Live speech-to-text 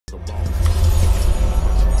Balls.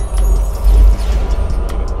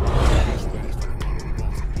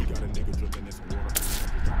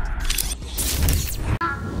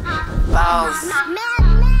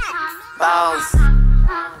 Balls.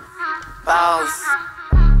 Balls.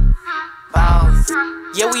 Balls.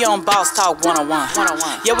 Yeah, we on Boss Talk 101.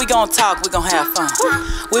 Yeah, we gon' talk, we gon' have fun.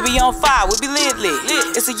 We be on fire, we be lit.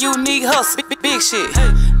 It's a unique hustle, big shit.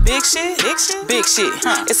 Big shit? Big shit? Big shit.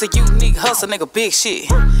 It's a unique hustle, nigga, big shit.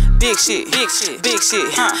 Big shit, big shit, big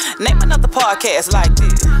shit. Name another podcast like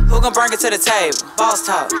this. Who gon' bring it to the table? Boss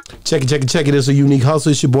Talk. Check it. It's a unique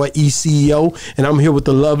hustle. It's your boy ECO, and I'm here with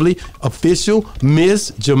the lovely official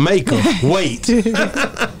Miss Jamaica. Wait.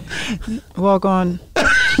 Walk on.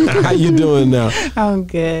 How you doing now? I'm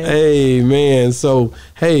good. Hey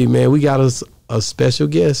man, we got us a special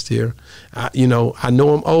guest here. I know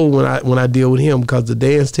I'm old when I deal with him because the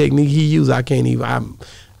dance technique he uses, I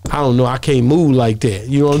don't know, I can't move like that.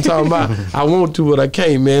 You know what I'm talking about? I want to, but I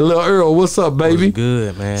can't, man. Lil Earl, what's up, baby? What's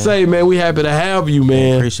good, man? Say, man, we happy to have you,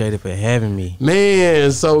 man. Appreciate it for having me.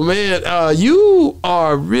 Man, you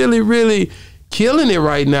are really killing it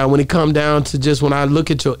right now when it come down to just when I look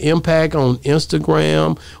at your impact on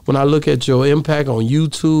Instagram, when I look at your impact on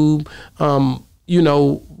YouTube.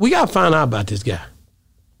 We got to find out about this guy.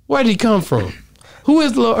 Where did he come from? Who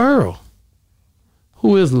is Lil Earl?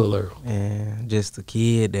 Who is Lil Earl? Man, just a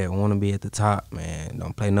kid that want to be at the top, man.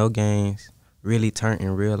 Don't play no games. Really turn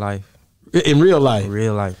in real life. In real life? In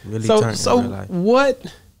real life. Really turn in real life.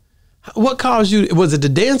 What caused you? Was it the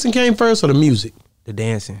dancing came first or the music? The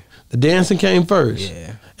dancing. The dancing came first?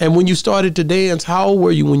 Yeah. And when you started to dance, how old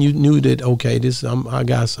were you when you knew that, okay, I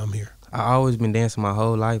got something here? I always been dancing my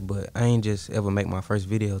whole life, but I ain't just ever make my first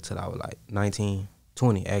video till I was like 19,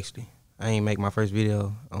 20 actually. I ain't make my first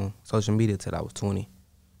video on social media till I was 20.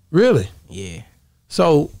 Really? Yeah.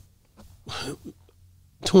 So,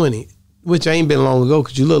 20, which ain't been long ago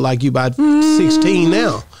because you look like you about 16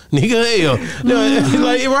 now. Nigga, hell.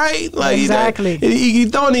 Like, right? Like, exactly. He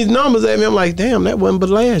throwing these numbers at me. I'm like, damn, that wasn't but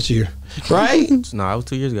last year. Right? No, I was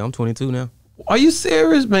 2 years ago. I'm 22 now. Are you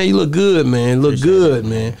serious, man? You look good, man. Look good,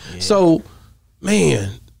 man. Yeah. So,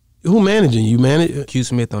 man, who managing you? Q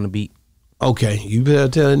Smith on the beat. Okay, you better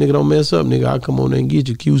tell that nigga don't mess up, nigga. I'll come on there and get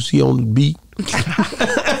you. QC on the beat.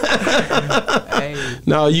 Hey.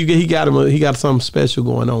 No, he got something special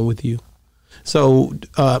going on with you. So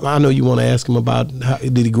I know you want to ask him about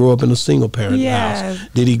did he grow up in a single parent house?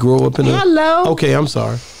 Did he grow up in a? Hello. Okay, I'm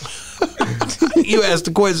sorry. You asked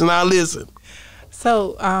the question, I listen.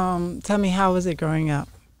 So tell me, how was it growing up?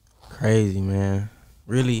 Crazy, man.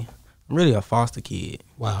 I'm really a foster kid.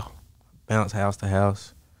 Wow. Bounce house to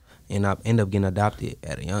house. And I ended up getting adopted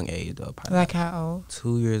at a young age, though. Like how old?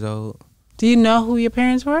 2 years old. Do you know who your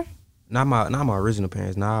parents were? Not my original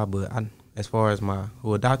parents, nah. But as far as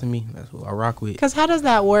who adopted me, that's who I rock with. Because how does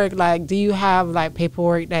that work? Like, do you have like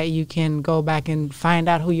paperwork that you can go back and find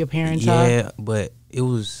out who your parents are? Yeah, but it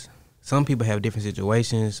was. Some people have different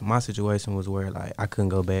situations. My situation was where like I couldn't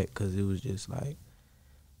go back because it was just like.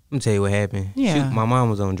 Let me tell you what happened. Yeah. My mom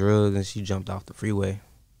was on drugs and she jumped off the freeway.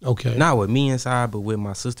 Okay. Not with me inside, but with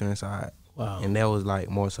my sister inside. Wow. And that was like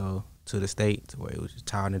more so to the state, to where it was just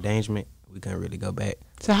child endangerment. We couldn't really go back.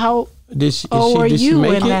 So how did she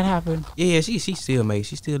when that happened? Yeah, she still made.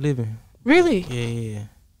 She's still living. Really? Yeah.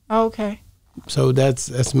 Oh, okay. So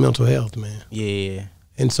that's mental health, man. Yeah.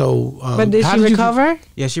 And so, but did she recover?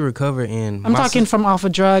 Yeah, she recovered. And I'm talking from off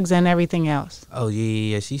of drugs and everything else. Oh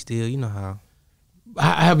yeah. She still, you know how.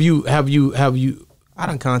 Have you? I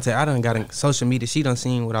done got in social media. She done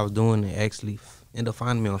seen what I was doing and actually ended up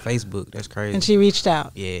finding me on Facebook. That's crazy. And she reached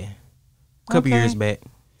out? Yeah. A couple years back.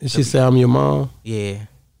 And she said, I'm your mom? Yeah.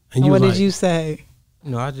 And what did you say?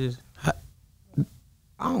 You know, I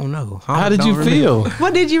don't know. How did you feel?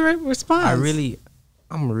 What did you respond?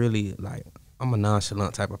 I'm a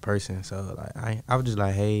nonchalant type of person. So like I was just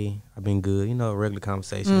like, hey, I've been good. You know, regular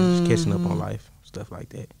conversation, just catching up on life, stuff like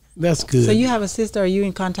that. That's good. So you have a sister. Are you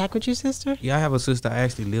in contact with your sister? Yeah, I have a sister. I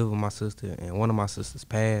actually live with my sister, and one of my sisters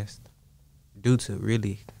passed due to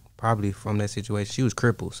really probably from that situation. She was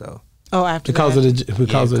crippled, so. Oh, after because that.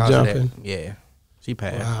 Because of jumping. Yeah, she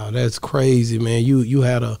passed. Wow, that's crazy, man. You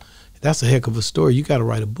had that's a heck of a story. You got to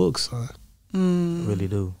write a book, son. I really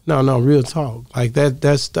do. No, real talk. Like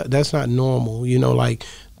that's not normal. You know, like.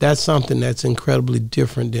 That's something that's incredibly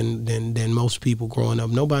different than most people growing up.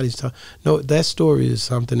 Nobody's that story is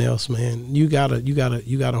something else, man. You gotta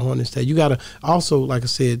harness that. You gotta also, like I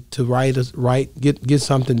said, to get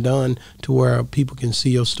something done to where people can see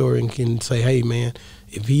your story and can say, hey, man,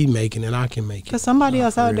 if he making it, I can make it. Because somebody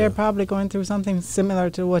else out there probably going through something similar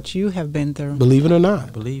to what you have been through. Believe it or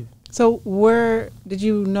not. Believe it. So where did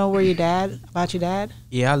you know where your dad about your dad?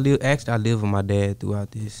 Yeah, I live with my dad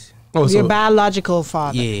throughout this. Oh, Your biological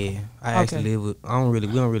father. Yeah, I actually live with. We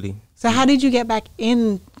don't really. So how did you get back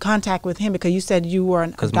in contact with him? Because you said you were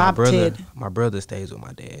adopted. My brother stays with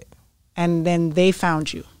my dad. And then they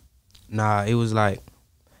found you. Nah, it was like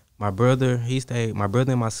my brother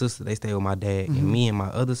and my sister, they stayed with my dad. And me and my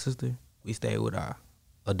other sister, we stayed with our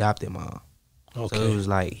adopted mom. Okay. So it was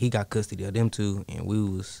like he got custody of them two, and we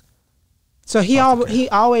was. So he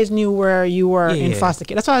always knew where you were in foster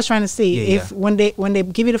care. That's what I was trying to see. When they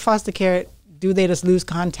give you the foster care, do they just lose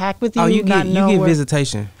contact with you? Oh, you get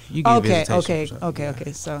visitation. You get visitation.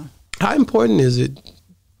 Okay. So how important is it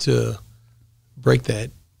to break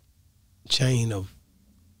that chain of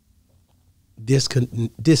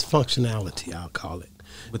dysfunctionality? I'll call it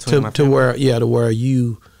to where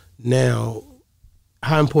you now.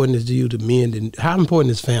 How important is to you to mend, and how important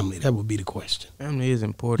is family? That would be the question. Family is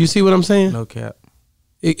important. You see what I'm saying? No cap.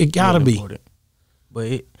 It gotta be. Important.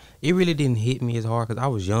 But it really didn't hit me as hard because I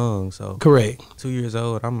was young. So correct. 2 years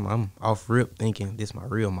old, I'm off rip thinking this my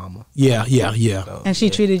real mama. Yeah. So, and she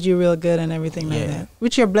treated you real good and everything like that.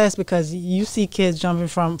 Which you're blessed because you see kids jumping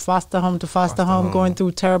from foster home to foster home, going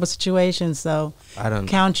through terrible situations. So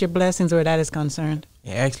count your blessings where that is concerned.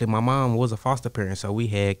 And actually, my mom was a foster parent, so we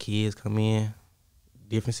had kids come in.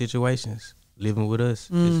 Different situations, living with us.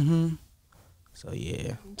 So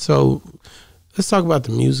yeah. So let's talk about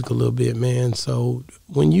the music a little bit, man. So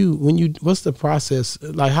when you, what's the process?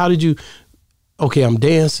 Like, how did you? Okay, I'm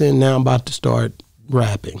dancing now. I'm about to start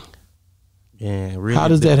rapping. Yeah, really. How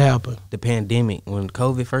does that happen? The pandemic, when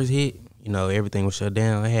COVID first hit, everything was shut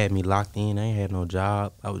down. It had me locked in. I ain't had no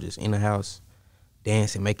job. I was just in the house,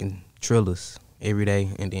 dancing, making trillers every day.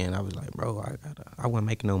 And then I was like, bro, I wasn't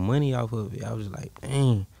making no money off of it. I was like,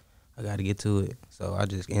 dang, I got to get to it. So I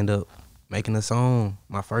just end up making a song.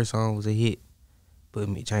 My first song was a hit.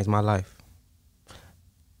 Changed my life.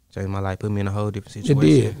 Put me in a whole different situation.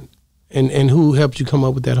 It did. And who helped you come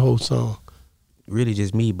up with that whole song? Really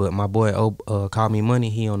just me, but my boy Called Me Money,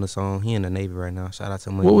 he on the song. He in the Navy right now. Shout out to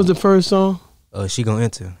Money. What was the first song? She Gonna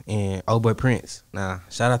Enter. And Old Boy Prince.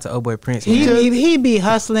 Shout out to Old Boy Prince. He be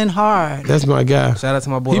hustling hard. That's my guy. Shout out to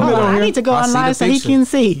my boy. I need to go online so he can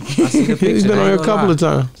see. He's been on here a couple of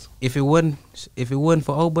times. If it wasn't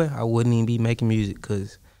for Old Boy, I wouldn't even be making music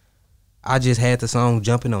because I just had the song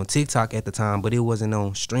jumping on TikTok at the time, but it wasn't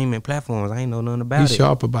on streaming platforms. I ain't know nothing about it. He's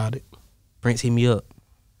sharp about it. Prince hit me up.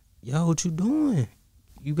 Yo, what you doing?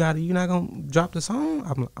 You not gonna drop the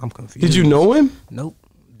song? I'm confused. Did you know him? Nope.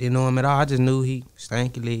 Didn't know him at all. I just knew he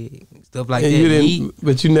stanky leg, stuff like that.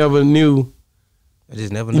 But you never knew. I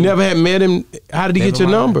just never knew. You never had met him. How did he get your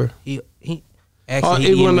number? He actually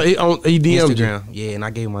he DM'd Instagram. Yeah, and I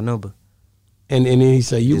gave him my number. And then he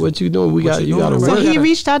said, what you doing? You got to work. So he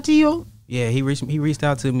reached out to you? Yeah, he reached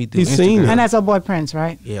out to me through Instagram. Seen it. And that's Old Boy Prince,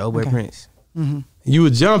 right? Yeah, Old Boy Prince. Mm-hmm. You were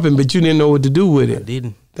jumping, but you didn't know what to do with it. I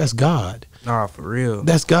didn't. That's God. Nah, for real.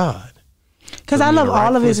 That's God. Because I love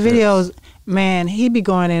all of his videos. Man, he be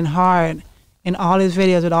going in hard in all his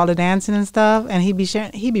videos with all the dancing and stuff, and he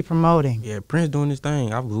be promoting. Yeah, Prince doing his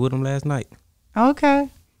thing. I was with him last night. Okay.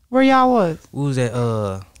 Where y'all was? We was at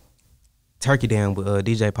Turkey Dam with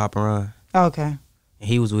DJ Papa Ron. Okay. And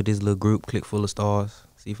he was with his little group, Click Full of Stars,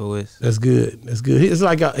 C4S. That's good. That's good. It's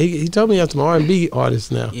like he told me he has some R&B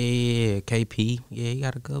artists now. Yeah, KP. Yeah, he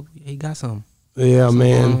got a couple. He got some. Yeah,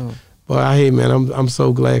 man. But I'm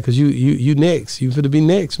so glad because you next. You finna be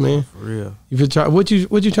next, man. For real. You finna try. What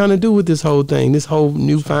you trying to do with this whole thing? This whole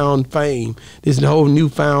newfound fame. This whole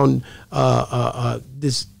newfound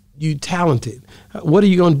this. You talented. What are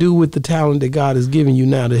you gonna do with the talent that God has given you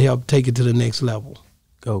now to help take it to the next level?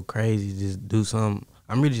 Go crazy. Just do something.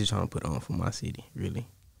 I'm really just trying to put on for my city. Really.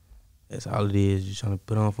 That's all it is. Just trying to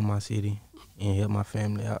put on for my city and help my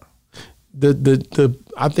family out.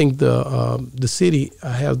 I think the city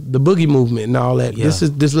has the boogie movement and all that. Yeah.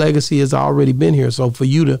 This legacy has already been here. So for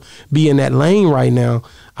you to be in that lane right now,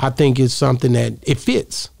 I think it's something that it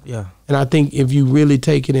fits. Yeah. And I think if you really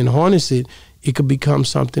take it and harness it, it could become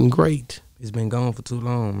something great. It's been gone for too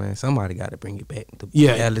long, man. Somebody got to bring it back.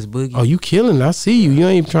 Yeah. Atlas Boogie. Oh, you killing it. I see you. You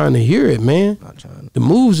ain't trying to hear it, man. Not trying. The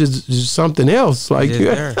moves is something else. Like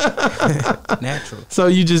there. Natural. So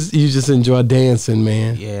you just enjoy dancing,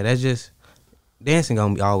 man. Yeah, that's just dancing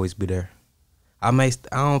always be there. I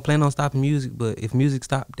don't plan on stopping music, but if music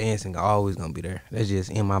stop, dancing always gonna be there. That's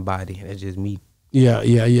just in my body. That's just me.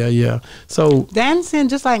 Yeah. So dancing,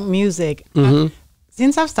 just like music.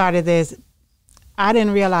 Since I've started this, I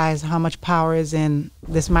didn't realize how much power is in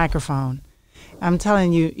this microphone. I'm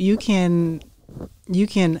telling you, you can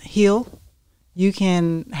heal, you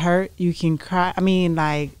can hurt, you can cry. I mean,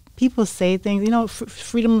 like people say things,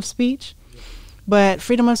 freedom of speech. But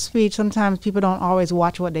freedom of speech, sometimes people don't always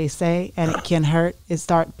watch what they say, and it can hurt. It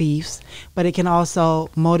start beefs, but it can also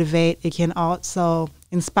motivate. It can also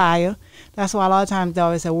inspire. That's why a lot of times they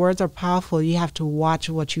always say words are powerful. You have to watch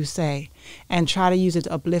what you say and try to use it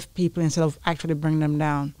to uplift people instead of actually bring them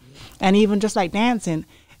down. And even just like dancing,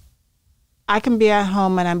 I can be at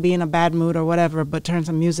home and I'm be in a bad mood or whatever, but turn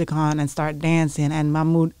some music on and start dancing, and my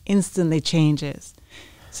mood instantly changes.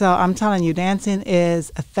 So I'm telling you, dancing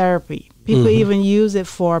is a therapy. People even use it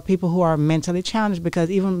for people who are mentally challenged, because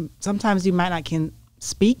even sometimes you might not can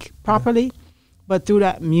speak properly, but through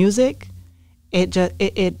that music,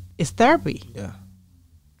 it's therapy.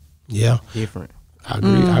 Yeah. Different. I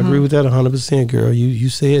agree. I agree with that 100%, girl. You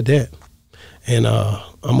said that, and I'm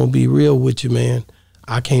gonna be real with you, man.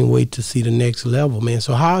 I can't wait to see the next level, man.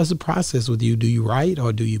 So how is the process with you? Do you write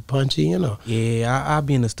or do you punch in? Or? Yeah, I'll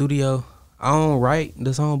be in the studio. I don't write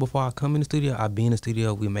the song before I come in the studio. I be in the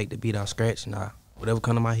studio. We make the beat out scratch, and whatever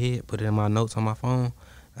come to my head, put it in my notes on my phone.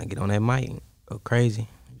 I get on that mic and go crazy,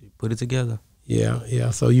 put it together. Yeah.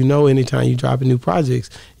 So anytime you drop new projects,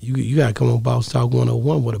 you gotta come on Boss Talk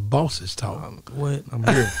 101 where the bosses talk. What? I'm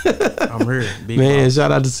here. I'm here. Big man, boss.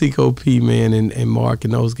 shout out to Seco P, man, and Mark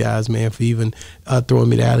and those guys, man, for even throwing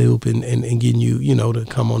me the alley hoop and getting you, to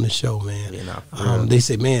come on the show, man. Yeah, they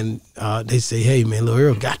say, man, hey, man, Lil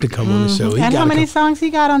Earl got to come on the show. And how many songs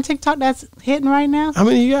he got on TikTok that's hitting right now? How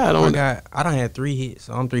many you got on? I done had 3 hits,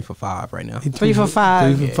 so I'm 3 for 5 right now. 3 for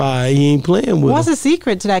 5. 3 for 5. He ain't playing with What's him. the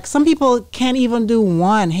secret to that? Some people can't even do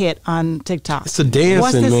one hit on TikTok. It's a dancing,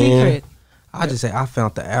 What's the man. secret? I just say I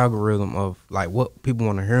found the algorithm of like what people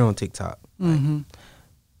want to hear on TikTok. Like,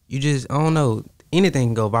 you just, I don't know, anything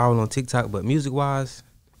can go viral on TikTok, but music wise,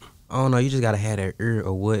 I don't know, you just gotta have that ear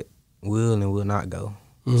of what will and will not go.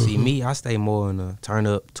 See me, I stay more in the turn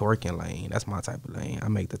up twerking lane. That's my type of lane. I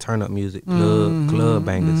make the turn up music, club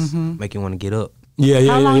bangers, make you want to get up.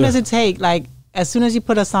 How long does it take? Like as soon as you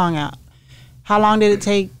put a song out, how long did it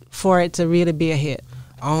take for it to really be a hit?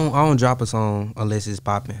 I don't drop a song unless it's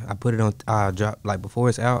popping. I put it on. I drop like before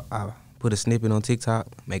it's out. I put a snippet on TikTok,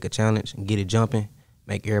 make a challenge, and get it jumping.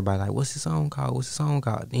 Make everybody like, "What's the song called? What's the song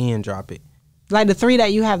called?" Then drop it. Like the 3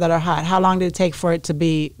 that you have that are hot. How long did it take for it to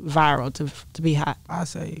be viral, to be hot? I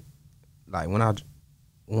say, like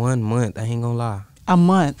 1 month. I ain't gonna lie. A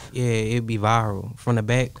month. Yeah, it'd be viral from the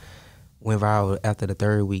back. Went viral after the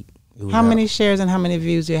 3rd week. How many shares and how many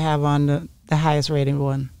views do you have on the highest rated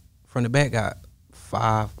one? From the back got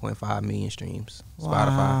 5.5 million streams. Wow.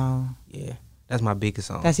 Spotify. Yeah, that's my biggest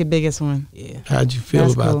song. That's your biggest one. Yeah. How'd you feel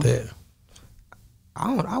That's about cool. that?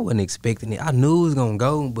 I wasn't expecting it. I knew it was gonna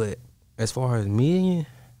go, but as far as million,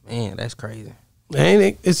 man, that's crazy. Ain't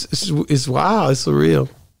it? It's wild. It's surreal.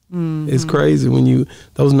 It's crazy when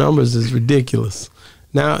those numbers is ridiculous.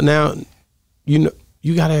 Now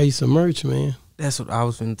you gotta have you some merch, man. That's what I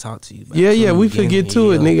was finna talk to you about. Yeah, we finna get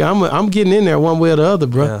to it, nigga. I'm getting in there one way or the other,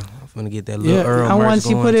 bro. Yeah, I'm finna get that Lil Earl And merch once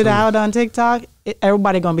you going, put it too. out on TikTok,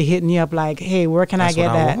 everybody gonna be hitting you up like, "Hey, where can That's I get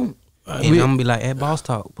what that?" want. And I'm gonna be like, "Hey, Boss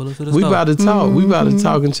Talk, pull up to the We store." about to talk. We about to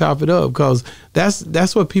talk and chop it up, because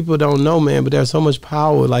that's what people don't know, man. But there's so much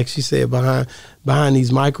power, like she said, behind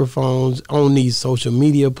these microphones, on these social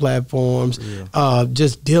media platforms,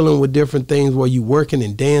 just dealing with different things where you working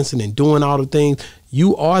and dancing and doing all the things.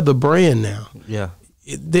 You are the brand now. Yeah.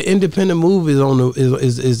 The independent move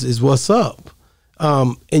is what's up.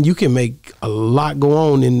 And you can make a lot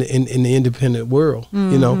go on in the independent world,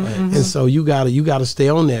 and so you gotta stay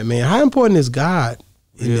on that, man. How important is God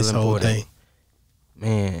in Real this whole important. thing?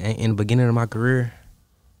 Man, in the beginning of my career,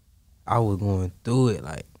 I was going through it.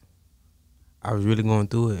 Like, I was really going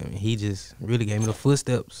through it. And he just really gave me the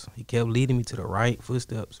footsteps. He kept leading me to the right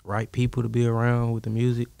footsteps, right people to be around with the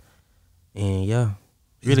music. And yeah,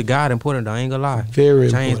 really God important, though. I ain't gonna lie. Very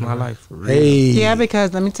changed important. my life. For real. Hey, Yeah,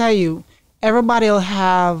 because let me tell you, everybody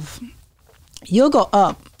will you'll go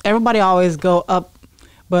up. Everybody always go up.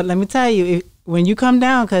 But let me tell you, when you come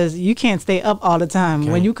down, because you can't stay up all the time.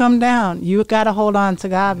 Okay. When you come down, you got to hold on to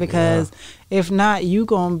God, because if not, you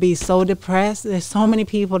going to be so depressed. There's so many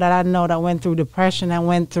people that I know that went through depression, that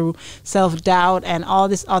went through self-doubt and all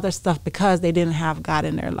this other stuff because they didn't have God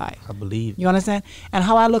in their life. I believe. You understand? And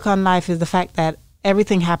how I look on life is the fact that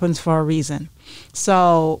everything happens for a reason.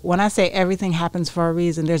 So when I say everything happens for a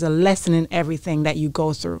reason, there's a lesson in everything that you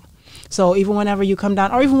go through. So even whenever you come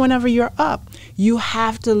down, or even whenever you're up, you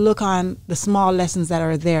have to look on the small lessons that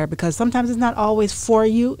are there, because sometimes it's not always for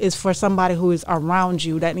you, it's for somebody who is around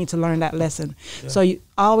you that needs to learn that lesson. Yeah. So you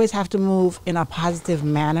always have to move in a positive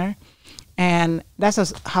manner. And that's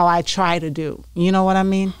just how I try to do. You know what I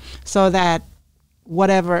mean? So that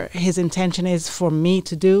whatever his intention is for me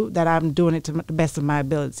to do, that I'm doing it to the best of my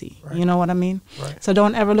ability. Right. You know what I mean? Right. So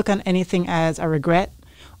don't ever look at anything as a regret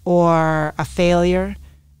or a failure.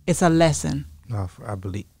 It's a lesson. No, I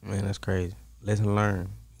believe, man, that's crazy. Lesson learned.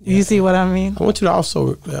 You see what I mean? I want you to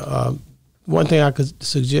also, one thing I could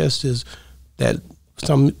suggest is that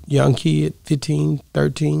some young kid, 15,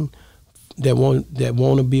 13, that want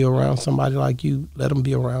to be around somebody like you, let them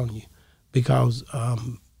be around you, because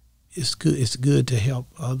it's good. It's good to help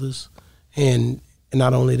others, and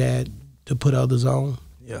not only that, to put others on.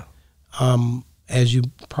 Yeah. As you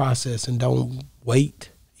process, and don't wait.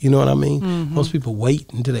 You know what I mean? Mm-hmm. Most people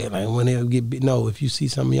wait until they like when they get. No, if you see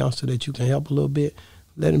some youngster that you can help a little bit,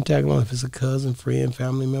 let him tag along. If it's a cousin, friend,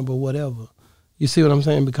 family member, whatever. You see what I'm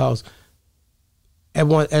saying? Because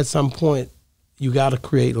at some point, you got to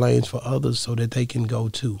create lanes for others so that they can go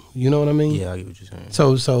too. You know what I mean? Yeah, I get what you're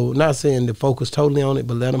saying. So not saying to focus totally on it,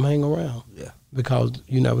 but let them hang around. Yeah. Because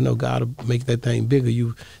you never know, God will make that thing bigger.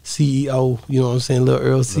 You CEO, you know what I'm saying? Lil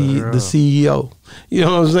Earl, the CEO. You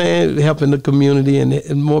know what I'm saying? Helping the community,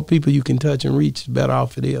 and more people you can touch and reach, the better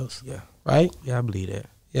off it is. Yeah. Right? Yeah, I believe that.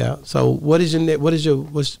 Yeah. So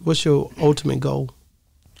what's your ultimate goal?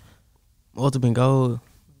 Ultimate goal,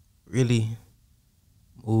 really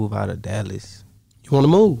move out of Dallas. You want to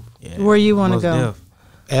move? Yeah. Where you wanna Most go? def.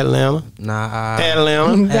 Atlanta. Nah,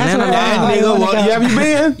 Atlanta. That's Atlanta, where That everybody nigga, wanna what, go. have you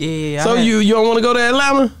been? Yeah. So you don't want to go to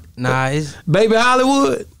Atlanta? Nah, it's Baby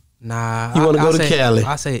Hollywood? nah. You wanna go to Cali?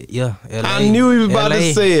 I say yeah. LA. I knew he was about to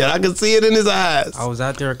LA. say it. I could see it in his eyes. I was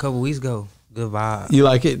out there a couple weeks ago. Good vibe. You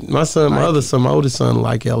like it? My oldest son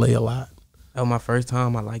like LA a lot. That was my first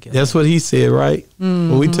time. I like it. That's what he said, right?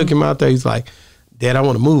 When we took him out there, he's like, Dad, I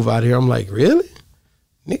want to move out here. I'm like, really?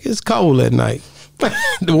 Nigga, it's cold at night.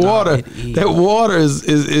 The water, it is. that water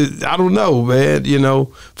is, I don't know, man. You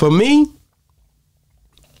know, for me,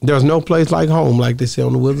 there's no place like home, like they say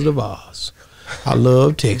on The Wizard of Oz. I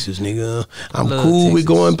love Texas, nigga. I'm love cool with Texas.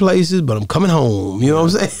 going places, but I'm coming home. You know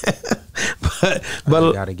what I'm saying? but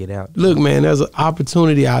I gotta get out. look, man, there's an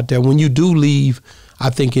opportunity out there. When you do leave,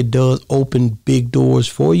 I think it does open big doors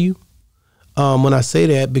for you. When I say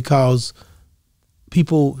that, because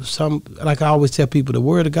people, like I always tell people, the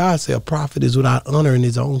word of God says a prophet is without honor in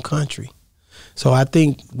his own country. So I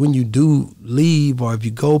think when you do leave, or if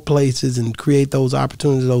you go places and create those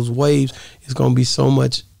opportunities, those waves, it's going to be so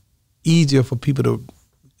much easier for people to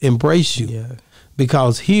embrace you. Yeah.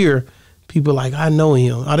 Because here, people like, I know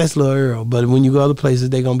him. Oh, that's Lil Earl. But when you go other places,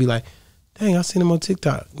 they're going to be like, dang, I seen him on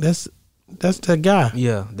TikTok. That's that guy.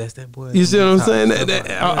 Yeah, that's that boy. You see what I'm saying?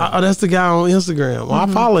 Yeah. That's the guy on Instagram. Well, I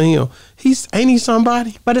follow him. Ain't he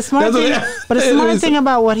somebody? But the smart thing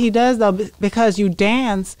about what he does, though, because you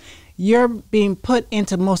dance, you're being put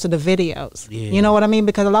into most of the videos. Yeah. You know what I mean?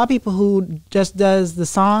 Because a lot of people who just does the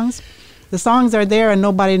songs are there and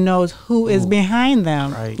nobody knows who is behind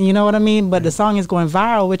them. Right. You know what I mean? But the song is going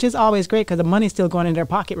viral, which is always great because the money's still going in their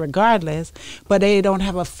pocket regardless. But they don't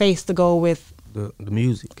have a face to go with. The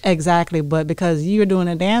music. Exactly. But because you're doing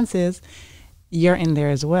the dances, you're in there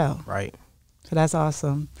as well. Right. So that's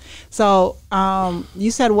awesome. So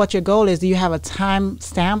you said what your goal is. Do you have a time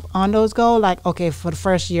stamp on those goals? Like, okay, for the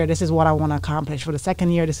first year, this is what I want to accomplish. For the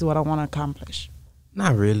second year, this is what I want to accomplish.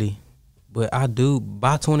 Not really. But I do,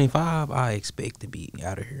 by 25, I expect to be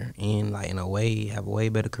out of here and like in a way, have a way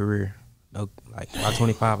better career. No, like by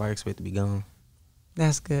 25, I expect to be gone.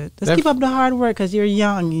 That's good. Just keep up the hard work because you're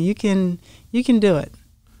young. You can do it.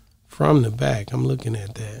 From the back, I'm looking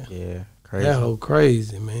at that. Yeah, crazy. That whole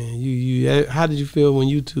crazy, man. You how did you feel when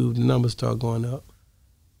YouTube, the numbers start going up?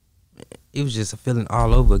 It was just a feeling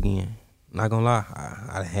all over again. Not gonna lie,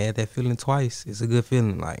 I had that feeling twice. It's a good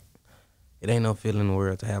feeling. Like, it ain't no feeling in the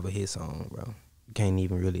world to have a hit song, bro. You can't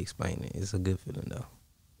even really explain it. It's a good feeling though.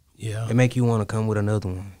 Yeah. It make you want to come with another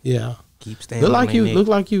one. Yeah. Keep standing. Look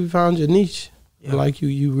like you found your niche. Yeah. Like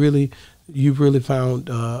you really found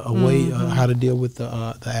a way how to deal with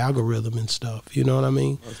the algorithm and stuff. You know what I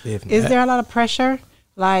mean? Most definitely. Is there a lot of pressure?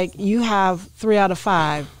 Like you have 3 out of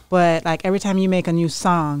 5, but like every time you make a new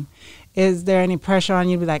song, is there any pressure on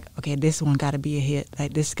you to be like, okay, this one got to be a hit.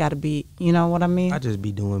 Like this got to be, you know what I mean? I just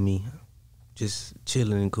be doing me, just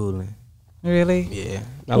chilling and cooling. Really? Yeah.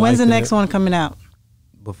 When's the next one coming out?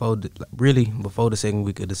 Before the second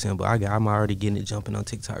week of December. I'm already getting it jumping on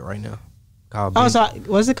TikTok right now. Called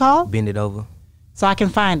What's it called? Bend It Over. So I can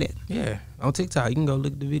find it. Yeah, on TikTok. You can go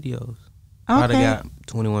look at the videos. Okay. I done got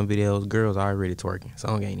 21 videos. Girls already twerking.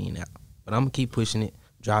 Song ain't even out. But I'm going to keep pushing it,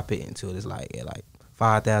 drop it until it's like at like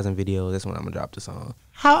 5,000 videos. That's when I'm going to drop the song.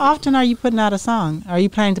 How often are you putting out a song? Are you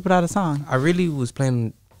planning to put out a song? I really was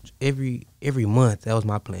planning every month. That was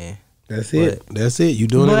my plan. That's it. That's it. You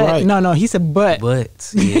doing it right. No, he said but.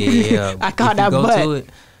 But yeah, I caught that go but. To it,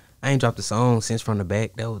 I ain't dropped a song since From the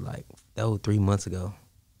Back. That was 3 months ago.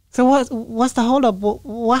 So what's the holdup?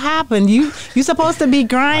 What happened? You supposed to be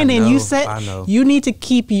grinding. You said I know. you need to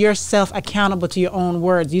keep yourself accountable to your own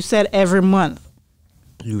words. You said every month.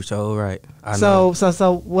 You so right. I know.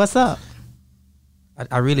 So what's up?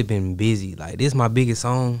 I really been busy. Like, this is my biggest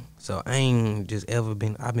song, so I ain't just ever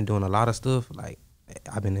been. I've been doing a lot of stuff. Like,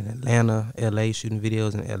 I've been in Atlanta, LA, shooting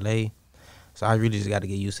videos in LA. So I really just got to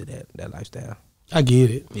get used to that lifestyle. I get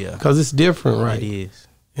it. Yeah, because it's different, right? It is.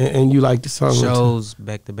 And you like the song. Shows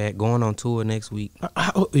back to back, going on tour next week.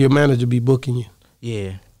 Your manager be booking you.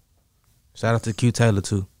 Yeah. Shout out to Q Taylor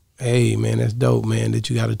too. Hey man, that's dope, man. That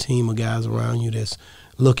you got a team of guys around you that's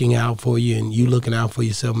looking out for you, and you looking out for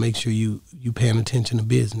yourself. Make sure you paying attention to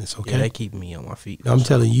business. Okay. Yeah, they keep me on my feet. I'm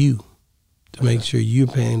telling you to make sure you're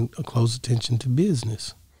paying a close attention to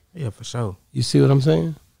business. Yeah, for sure. You see what I'm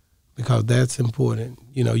saying? Because that's important.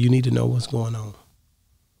 You know, you need to know what's going on.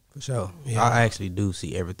 For sure. Yeah. I actually do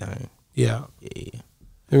see everything. Yeah. Yeah.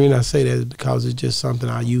 The reason I say that is because it's just something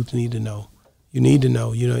our youth need to know. You need to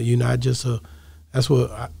know. You know, you're not just a. That's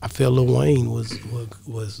what I felt. Lil Wayne was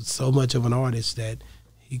so much of an artist that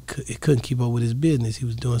he couldn't keep up with his business. He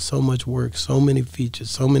was doing so much work, so many features,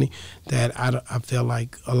 so many that I felt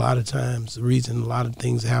like a lot of times the reason a lot of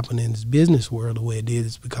things happen in his business world the way it did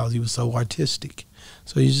is because he was so artistic.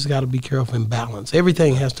 So you just got to be careful and balance.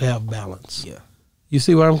 Everything has to have balance. Yeah. You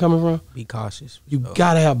see where I'm coming from? Be cautious. You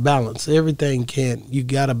got to have balance. Everything can't. You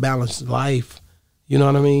got to balance life. You know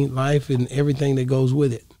what I mean? Life and everything that goes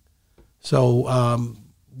with it. So,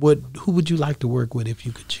 who would you like to work with if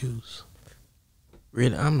you could choose?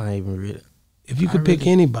 Really, I'm not even really. If you could pick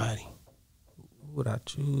anybody, who would I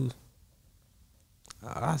choose?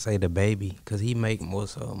 I say the baby, cause he make more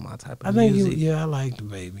so my type of music. I like the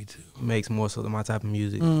baby too. He makes more so my type of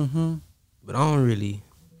music. Mm-hmm. But I don't really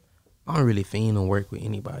fiend on work with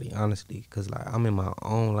anybody, honestly, cause like I'm in my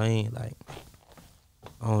own lane. Like,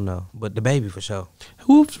 I don't know, but the baby for sure.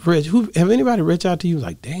 Who's rich? Have anybody reached out to you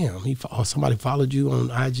like, damn, or somebody followed you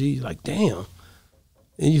on IG like, damn,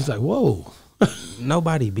 and you're like, whoa.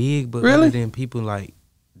 Nobody big, but really? Other than people like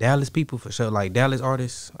Dallas people for sure, like Dallas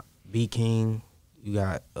artists, B King. You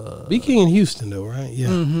got B King in Houston though, right? Yeah.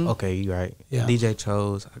 Mm-hmm. Okay, you right. Yeah. DJ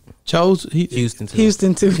Chose. Houston too.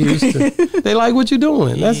 Houston too. Houston. They like what you're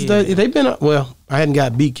doing. Yeah. They've been. Well, I hadn't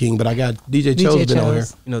got B King, but I got DJ Chose been on here.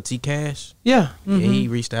 You know T Cash. Yeah. Mm-hmm. Yeah, he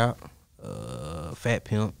reached out. Fat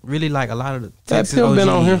Pimp. Really like a lot of the Texas Pimp OGs. Been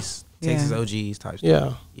on here. Texas OGs type stuff.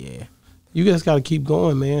 Yeah. Yeah. You just got to keep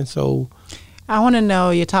going, man. So I want to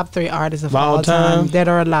know your top 3 artists of all time, dead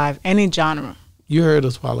or alive, any genre. You heard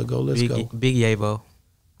us a while ago. Let's go. Big Yavo.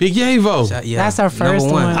 Big Yavo. Yeah. That's our first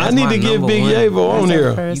one. I need to get Big Yavo on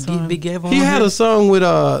here. You get Big Yavo on He had here? a song with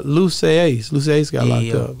Luce Ace. Luce Ace got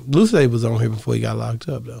locked up. Luce was on here before he got locked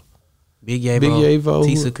up, though. Big Yavo.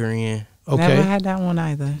 Tisa Korean. Okay. Never had that one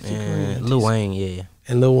either. And Lil Wayne, yeah.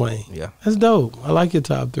 And Lil Wayne. Yeah. That's dope. I like your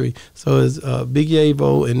top 3. So it's Big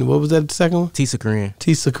Yavo and what was that the second one? Tisa Korean.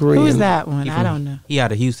 Tisa Korean. Who is that one? I don't know. He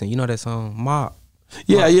out of Houston. You know that song? Mob.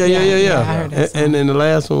 Yeah. I heard that song. And then the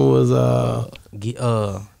last one was what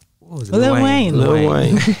was it? Lil Wayne. Lil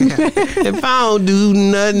Wayne. If I don't do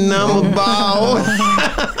nothing, I'm a ball.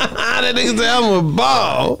 That nigga say I'm a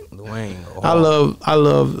ball. Lil Wayne. I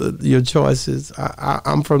love your choices.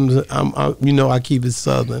 I'm from I keep it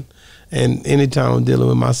Southern, and anytime I'm dealing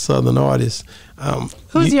with my Southern artists,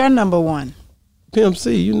 who's your number 1? Pimp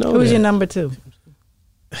C, you know. Who's that. your number 2?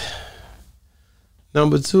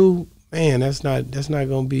 Number 2, man, that's not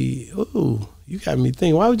gonna be. Ooh, you got me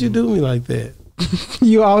thinking. Why would you do me like that?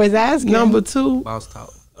 You always ask. Number 2, Boss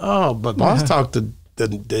Talk. Oh, but Boss Talk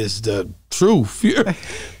is the truth.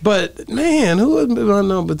 But man, who would be my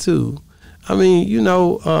number 2? I mean,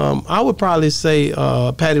 I would probably say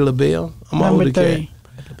Patti LaBelle. I'm number older 3. cat.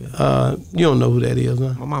 You don't know who that is,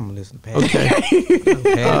 huh? My mama listen to Patty.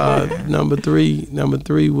 Okay. Number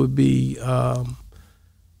three would be.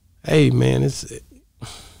 Hey man,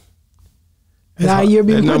 now you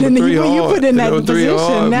put in that position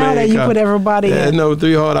hard, now man, that you put everybody in. Number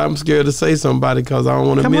 3 hard. I'm scared to say somebody because I don't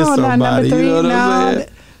want to miss somebody. You know what I'm saying?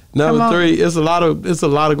 Number 3, it's a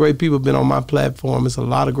lot of great people been on my platform. It's a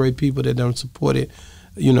lot of great people that done supported,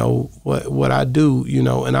 what I do,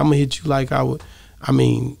 and I'm gonna hit you like I would. I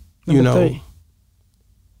mean, Number 3.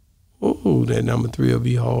 Ooh, that number 3 will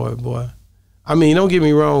be hard, boy. I mean, don't get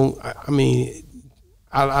me wrong.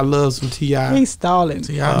 I love some T.I. He's stalling.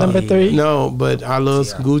 Number 3. No, but I love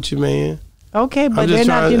some Gucci Man. Okay, but they're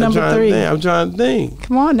not your number 3. I'm trying to think.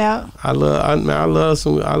 Come on now. I love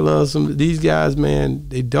some. These guys, man.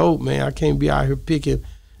 They dope, man. I can't be out here picking.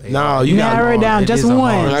 No, you got narrow it down. Just one.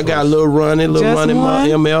 I got a little running, my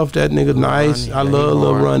MF. That nigga nice. I love a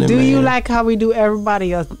little running. Do man. you like how we do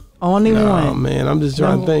everybody else? Only one. Oh man, I'm just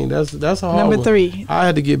trying to think. That's a hard number one. 3. I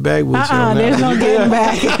had to get back with you. On There's that. no getting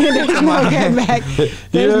back. There's no get back.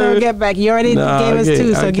 There's no get back. You already gave us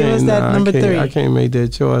 2, so give us that number 3. I can't make that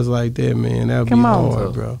choice like that, man. That would be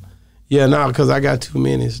hard, bro. Yeah, no, because I got too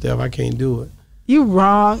many stuff. I can't do it. You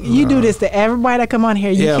wrong. You do this to everybody that come on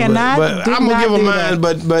here. You cannot. But I'm gonna give them mine.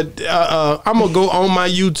 But I'm gonna go on my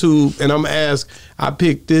YouTube and I'm gonna ask. I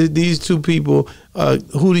picked these 2 people.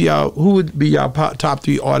 Who would be y'all top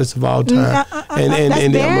 3 artists of all time? And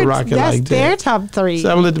I'm gonna rock it like that. That's their top 3. So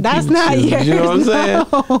I'm gonna let the that's people not choose. yours. You know what I'm saying?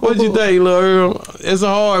 No. What you think, Lil Earl? It's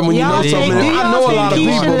hard when you know something. I know a lot of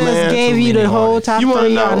people, man. Gave you the whole top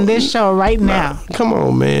 3 on this show right now. Come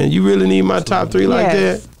on, man. You really need my top 3 like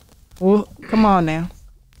that? Well, come on now.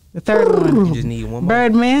 The third one. You just need one more.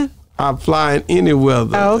 Birdman. I'm flying any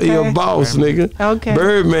weather. Oh, okay. He a boss, nigga. Okay.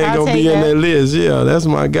 Birdman gonna be in that list. Yeah, that's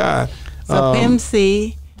my guy. So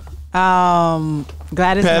MC,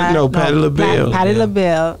 Gladys Patti LaBelle. Patti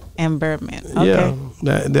LaBelle and Birdman. Okay.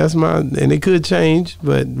 Yeah, that's my, and it could change,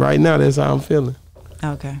 but right now that's how I'm feeling.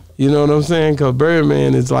 Okay. You know what I'm saying? Because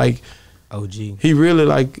Birdman is like, OG. he really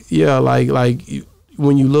like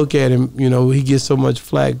when you look at him, you know, he gets so much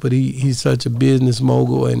flack, but he's such a business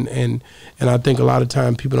mogul, and I think a lot of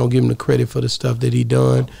time people don't give him the credit for the stuff that he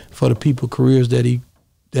done, for the people careers that he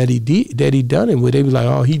done it with. They be like,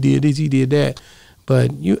 oh, he did this, he did that.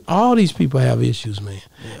 But all these people have issues, man.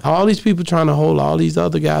 Yeah. All these people trying to hold all these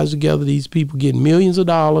other guys together, these people getting millions of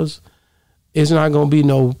dollars. It's not gonna be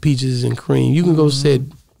no peaches and cream. You can go set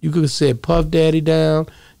Puff Daddy down,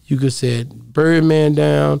 you could set Birdman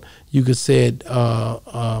down, you could set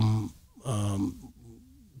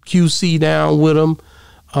QC down with them.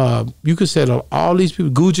 You could set all these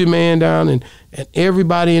people, Gucci Man down, and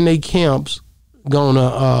everybody in their camps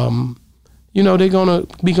gonna, they're gonna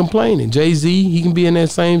be complaining. Jay-Z, he can be in that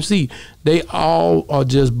same seat. They all are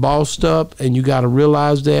just bossed up, and you got to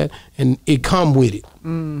realize that, and it come with it.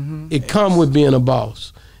 Mm-hmm. It come with being a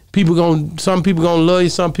boss. Some people gonna love you,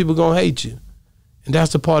 some people gonna hate you, and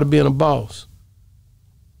that's the part of being a boss.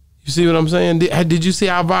 You see what I'm saying? Did you see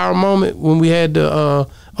our viral moment when we had the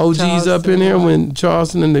OGs Charleston up in there when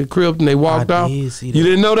Charleston and the Crip and they walked off? You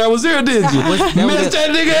didn't know that was here, did you? Messed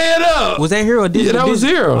that nigga head up. Was that here or Digital? Yeah, that was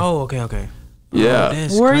here. Oh, okay. Yeah.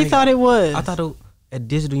 Where you thought it was? I thought it at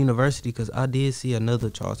Digital University because I did see another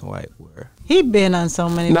Charleston White where he been on so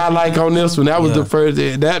many. Not like on this one. That was the first.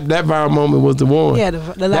 That viral moment was the one. Yeah,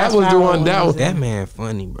 the last that was the one. That man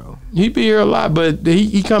funny, bro. He be here a lot, but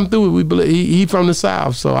he come through it. We believe he from the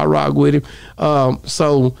South, so I rock with him.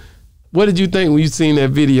 So, what did you think when you seen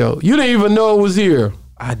that video? You didn't even know it was here.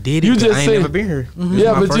 I did. You just I ain't never been here. Mm-hmm.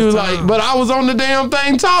 Yeah, but you like, but I was on the damn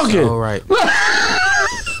thing talking. All right.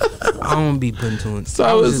 I don't be putting to it.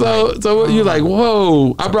 So you're like,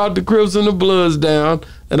 whoa! I brought the Crips and the Bloods down,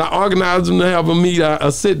 and I organized them to have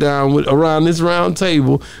a sit down around this round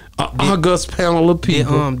table, august panel of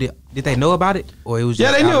people. Did they know about it, or it was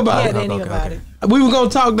just they knew about it? Yeah, they knew about it. We were gonna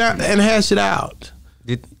talk down and hash it out.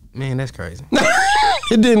 Man, that's crazy.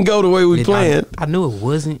 It didn't go the way we planned. I knew it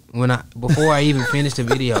wasn't before I even finished the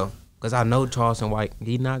video, because I know Charleston White.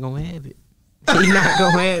 He's not gonna have it. He's not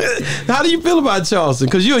gonna have it. How do you feel about Charleston?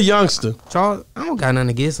 Because you're a youngster. Charles, I don't got nothing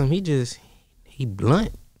against him. He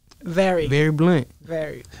blunt. Very. Very blunt.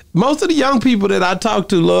 Very. Most of the young people that I talk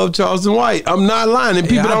to love Charleston White. I'm not lying, and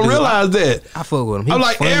people don't realize that. I fuck with him. I'm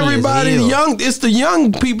like, everybody young. It's the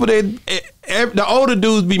young people that the older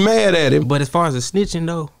dudes be mad at him. But as far as the snitching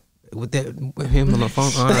though, with him on the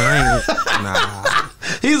phone, nah.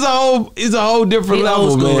 He's a whole different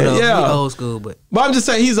level, man. Though. Yeah, he old school, but I'm just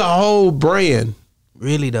saying he's a whole brand.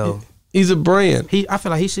 Really though, he's a brand. I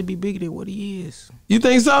feel like he should be bigger than what he is. You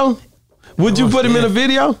think so? Would you put him in a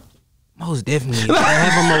video? Most definitely. If I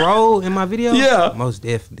have him a role in my video, yeah, most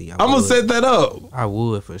definitely. I'm gonna set that up. I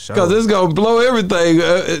would for sure. Cause it's gonna blow everything.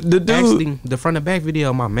 The dude, actually, the front and back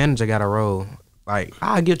video, my manager got a role. Like,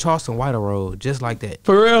 I'll give Charleston White a role just like that.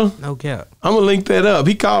 For real? No cap. I'm gonna link that up.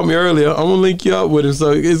 He called me earlier. I'm gonna link you up with him,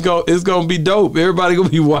 so it's gonna be dope. Everybody gonna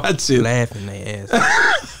be watching, laughing their ass.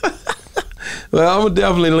 Well, I'm gonna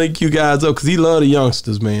definitely link you guys up because he love the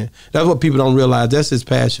youngsters, man. That's what people don't realize. That's his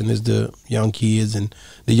passion, is the young kids and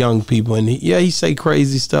the young people. And he say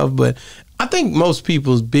crazy stuff, but I think most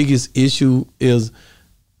people's biggest issue is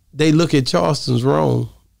they look at Charleston's wrong,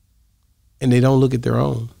 and they don't look at their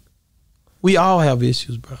own. We all have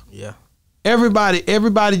issues, bro. Yeah.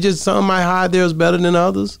 Everybody just, some might hide theirs better than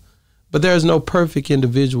others, but there's no perfect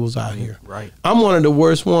individuals out here. Right. I'm one of the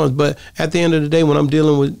worst ones, but at the end of the day, when I'm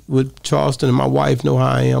dealing with Charleston and my wife know how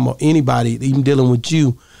I am, or anybody, even dealing with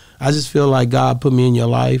you, I just feel like God put me in your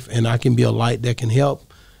life and I can be a light that can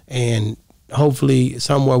help, and hopefully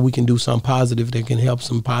somewhere we can do something positive that can help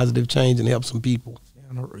some positive change and help some people.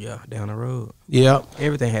 Down the road. Yeah.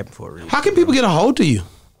 Everything happened for a reason. How can people get a hold of you?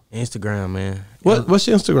 Instagram, man. What's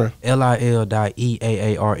your Instagram?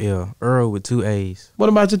 LIL.EAARL. Earl with 2 A's. What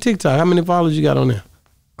about your TikTok? How many followers you got on there?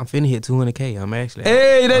 I'm finna hit 200K. I'm actually.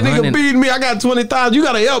 Hey, that 100. nigga beating me. I got 20,000. You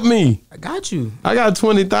gotta help me. I got you. I got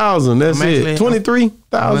 20,000. That's I'm it. actually-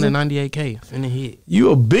 23,000. 198K. Finna hit. You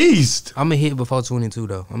a beast. I'm gonna hit before 22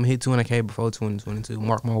 though. I'm gonna hit 200K before 2022.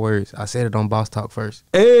 Mark my words. I said it on Boss Talk first.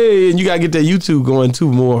 Hey, and you gotta get that YouTube going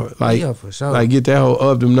too more. Like, Yeah, for sure. Like get that whole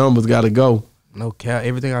up. Them numbers gotta go. No cap.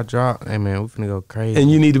 Everything I drop, hey man, we finna go crazy. And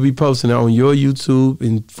you need to be posting it on your YouTube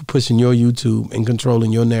and pushing your YouTube and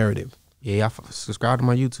controlling your narrative. Yeah, subscribe to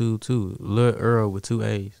my YouTube too. Lil Earl with 2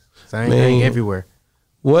 A's. Same Man. thing everywhere.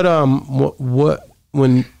 What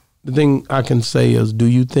when the thing I can say is, do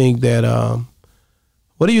you think that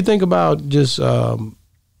what do you think about just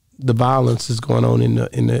the violence that's going on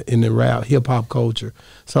in the rap hip hop culture?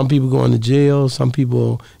 Some people going to jail, some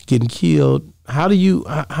people getting killed. How do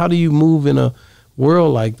you move in a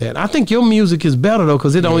world like that? I think your music is better though,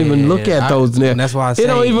 because it don't even look at those narratives. That's why I say it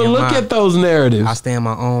don't even look at those narratives. I stay in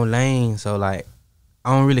my own lane, so like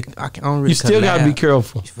I don't really. You still gotta be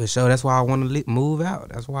careful. For sure. That's why I want to move out.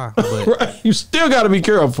 That's why. But Right. You still gotta be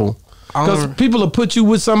careful, because people will put you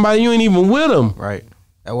with somebody you ain't even with them. Right.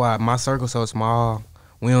 That's why my circle's so small.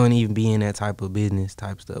 We don't even be in that type of business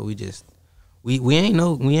type stuff. We just we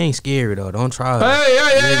ain't scary though. Don't try us.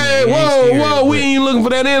 Hey, whoa, we ain't looking for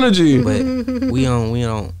that energy. But we don't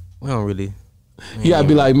really. You gotta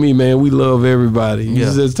be like me, man. We love everybody. You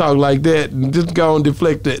Yeah. just talk like that and just go and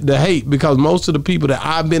deflect the hate, because most of the people that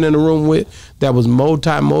I've been in the room with that was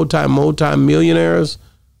multi-millionaires,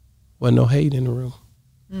 wasn't no hate in the room.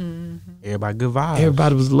 Everybody good vibes.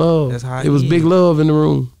 Everybody was love. That's how it it was is. big love in the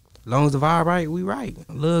room. As long as the vibe right, we right.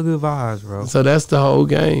 Love good vibes, bro. So that's the whole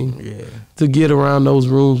game. Yeah. To get around those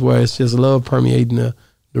rooms where it's just love permeating the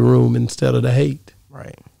room instead of the hate.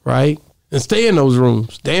 Right. Right? And stay in those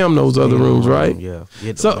rooms. Damn those other rooms, right? Yeah.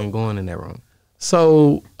 So- ain't going in that room.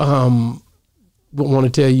 So, want to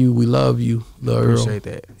tell you we love you, Lil Earl. Appreciate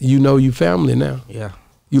that. You know you family now. Yeah.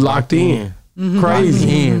 You locked in. Mm-hmm. Crazy.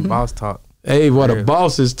 Locked in. Boss talk. Hey, what a Real.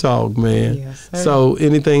 bosses talk, man. Yes, sir. So,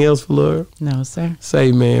 anything else for Lil Earl? No, sir.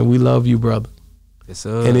 Say, man, we love you, brother. Yes,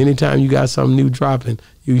 sir. And anytime you got something new dropping,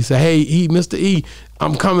 you say, hey, Mr. E,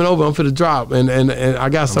 I'm coming over. I'm for the drop. And I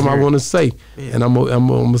got something I here. want to say. Yeah. And I'm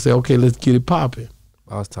going to say, okay, let's get it popping.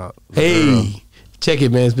 Boss talk. Hey, Earl. check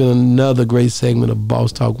it, man. It's been another great segment of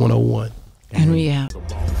Boss Talk 101. And we out.